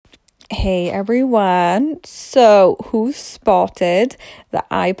Hey everyone. So, who spotted that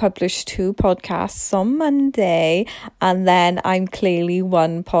I published 2 podcasts on Monday and then I'm clearly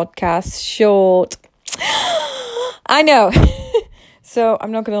 1 podcast short? I know. So,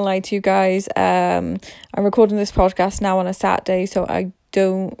 I'm not going to lie to you guys. I'm recording this podcast now on a Saturday, so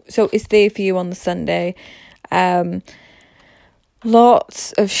it's there for you on the Sunday.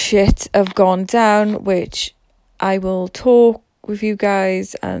 Lots of shit have gone down, which I will talk with you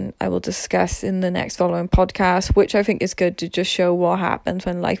guys and I will discuss in the next following podcast, which I think is good to just show what happens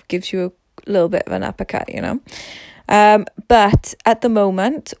when life gives you a little bit of an uppercut, you know. But at the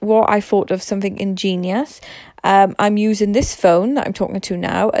moment, what I thought of something ingenious. I'm using this phone that I'm talking to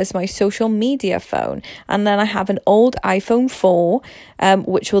now as my social media phone. And then I have an old iPhone 4,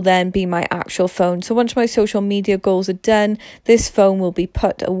 which will then be my actual phone. So once my social media goals are done, this phone will be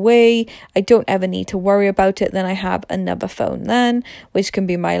put away. I don't ever need to worry about it. Then I have another phone then, which can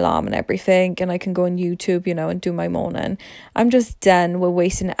be my alarm and everything. And I can go on YouTube, you know, and do my morning. I'm just done. We're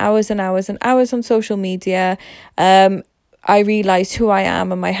wasting hours and hours and hours on social media. I realised who I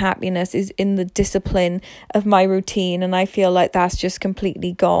am and my happiness is in the discipline of my routine, and I feel like that's just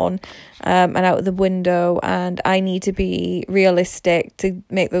completely gone and out of the window, and I need to be realistic to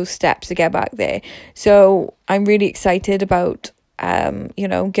make those steps to get back there. So I'm really excited about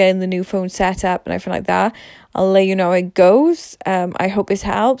getting the new phone set up and everything like that. I'll let you know how it goes. I hope this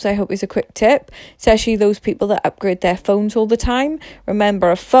helps. I hope it's a quick tip, especially those people that upgrade their phones all the time. Remember,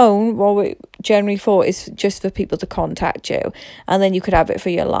 a phone, what we're generally for, is just for people to contact you, and then you could have it for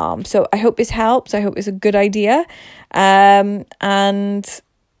your alarm. So I hope this helps. I hope it's a good idea.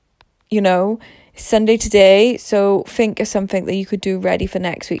 Sunday today, so think of something that you could do ready for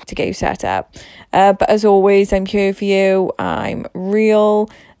next week to get you set up. But as always, I'm here for you. I'm real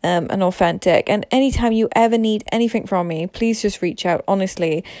and authentic, and anytime you ever need anything from me, please just reach out.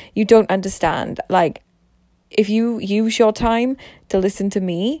 Honestly, you don't understand. Like, if you use your time to listen to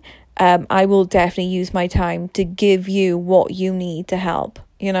me, I will definitely use my time to give you what you need to help,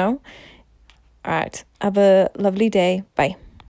 you know. All right, have a lovely day. Bye.